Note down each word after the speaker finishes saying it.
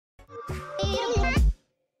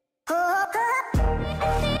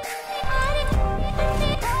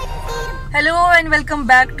Hello and welcome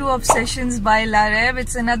back to Obsessions by Lahore.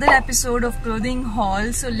 It's another episode of clothing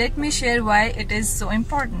haul. So let me share why it is so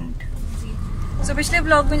important. So पिछले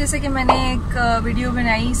blog में जैसे कि मैंने एक video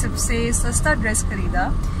बनाई सबसे सस्ता ड्रेस खरीदा.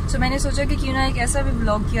 So मैंने सोचा कि क्यों ना एक ऐसा भी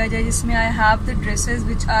ब्लॉग किया जाए जिसमें I have the dresses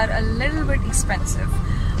which are a little bit expensive.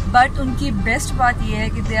 But उनकी बेस्ट बात यह है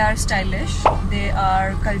कि they are stylish, they are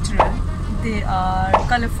cultural, they are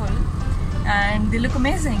colorful and they look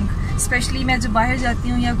amazing. Specially मैं जब बाहर जाती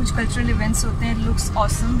हूँ या कुछ कल्चरल इवेंट्स होते हैं, it looks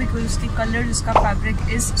awesome because उसकी कलर, उसका fabric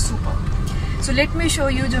is superb. So let me show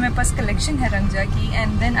you जो मेरे पास कलेक्शन है रंगजा की,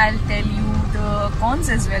 and then I'll tell you the cons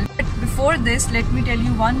as well. But before this, let me tell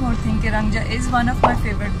you one more thing कि रंगजा is one of my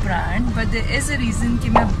favorite brand, but there is a reason कि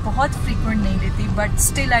मैं बहुत frequent नहीं लेती, but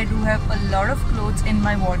still I do have a lot of clothes in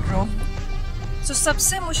my wardrobe. So,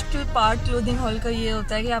 सबसे मुश्किल part clothing hall का ये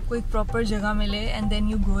होता है कि आपको एक प्रॉपर जगह मिले and then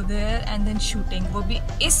you go there and then shooting, वो भी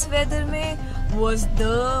इस वेदर में was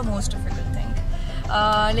the most difficult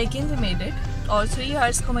thing. लेकिन वी मेड इट. और 3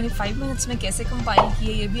 आवर्स को मैंने 5 मिनट्स में कैसे कंपाइल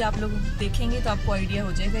किए ये भी आप लोग देखेंगे तो आपको आइडिया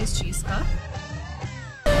हो जाएगा इस चीज़ का.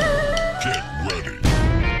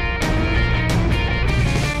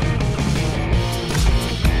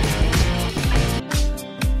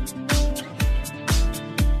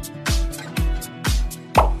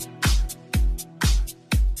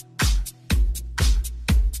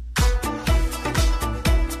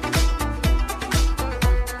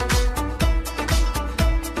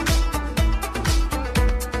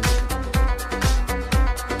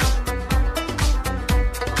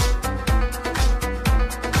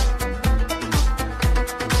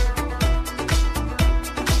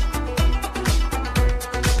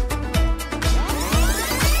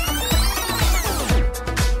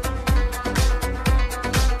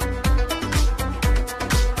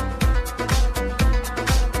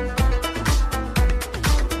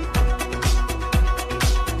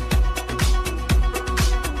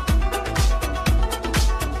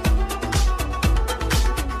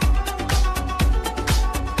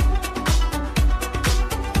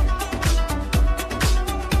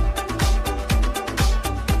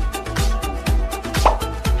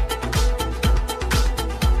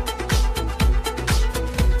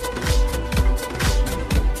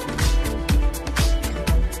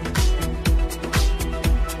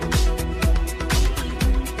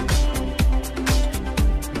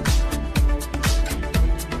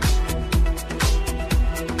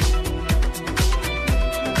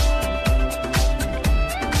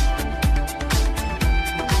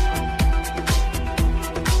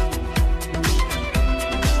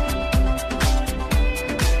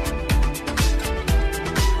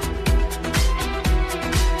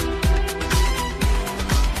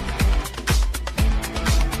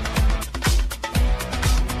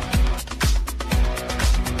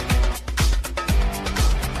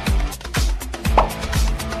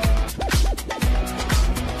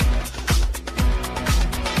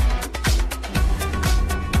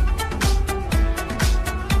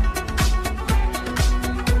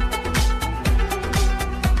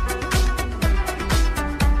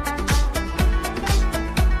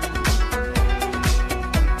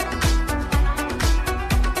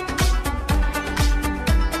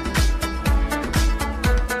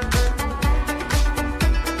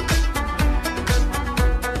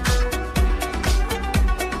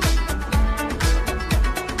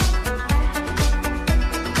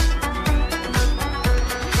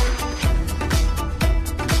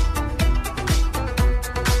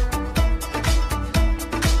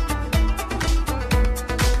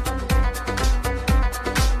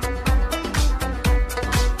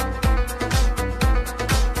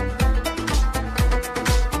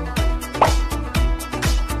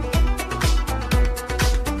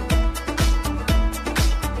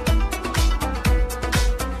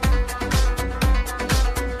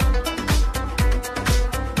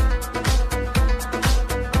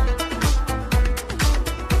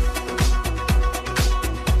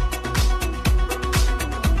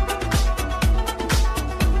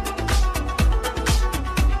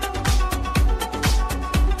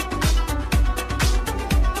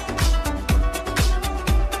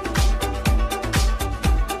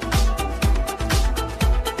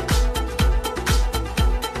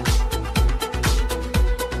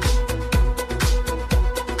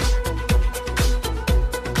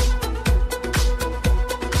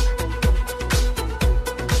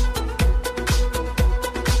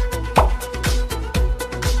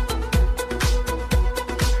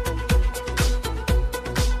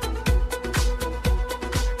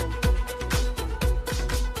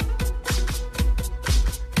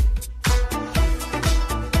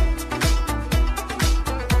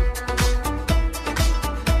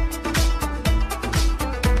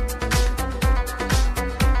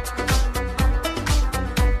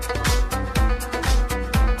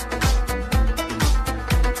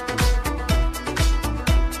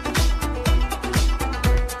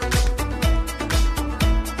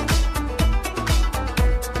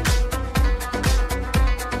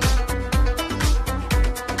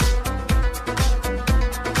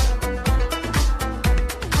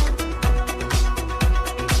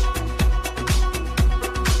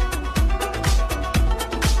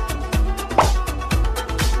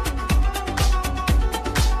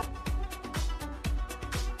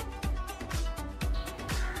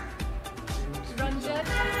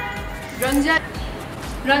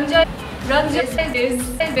 Rangja is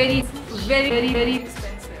very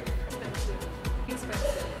expensive.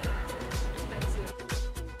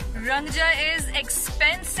 Rangja is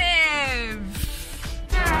expensive.